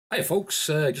Hi folks,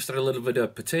 just had a little bit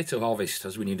of potato harvest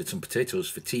as we needed some potatoes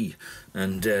for tea,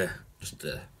 and just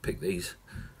picked these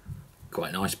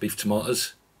quite nice beef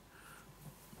tomatoes.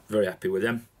 Very happy with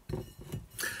them.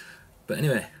 But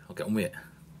anyway, I'll get on with it.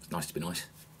 It's nice to be nice.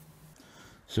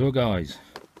 So guys,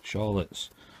 Charlotte's.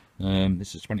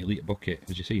 This is a 20 litre bucket.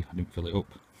 As you see, I didn't fill it up.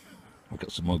 I've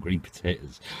got some more green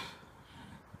potatoes.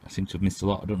 I seem to have missed a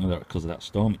lot. I don't know that because of that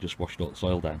storm, it just washed all the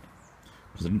soil down.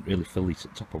 Because I didn't really fill these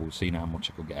at the top. I was seeing how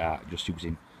much I could get out just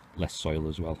using less soil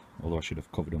as well, although I should have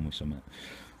covered them with some.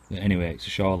 But anyway, it's a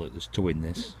Charlotte. There's two in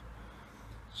this,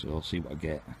 so I'll see what I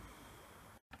get.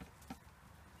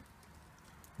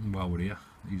 And while we're here,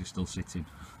 these are still sitting.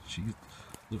 She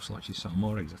looks like she's sat on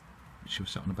more eggs. She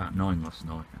was sat on about 9 last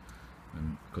night,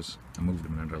 and because I moved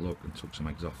them and had a look and took some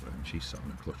eggs off her, and she's sat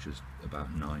on a clutches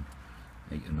about 9,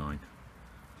 8 or 9.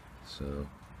 So,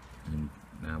 and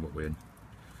now what we're in.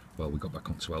 Well, we got back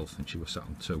on 12th and she was sat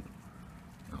on 2,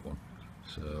 that one.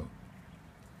 So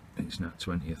it's now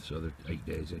 20th, so they're 8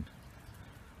 days in.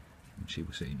 And she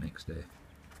was sitting next day.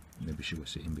 Maybe she was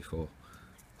sitting before,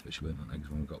 but she went on eggs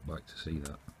when we got back to see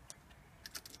that.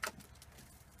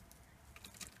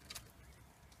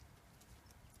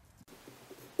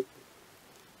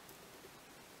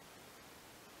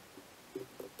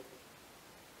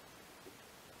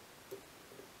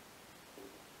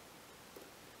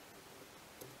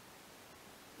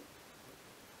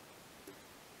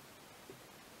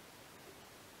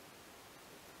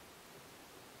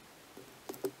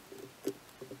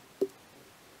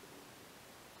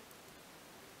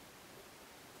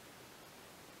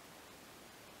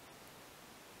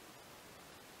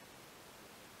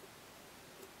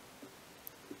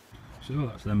 So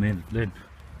that's them in. Then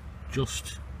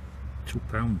just £2.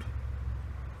 I don't know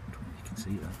if you can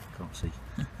see that. I can't see.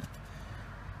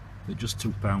 But just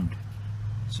 £2.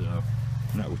 So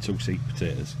that with 2 seed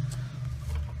potatoes.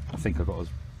 I think I got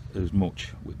as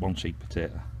much with 1 seed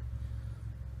potato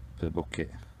per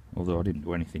bucket. Although I didn't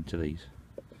do anything to these.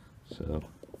 So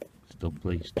still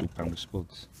pleased. £2 of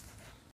spuds.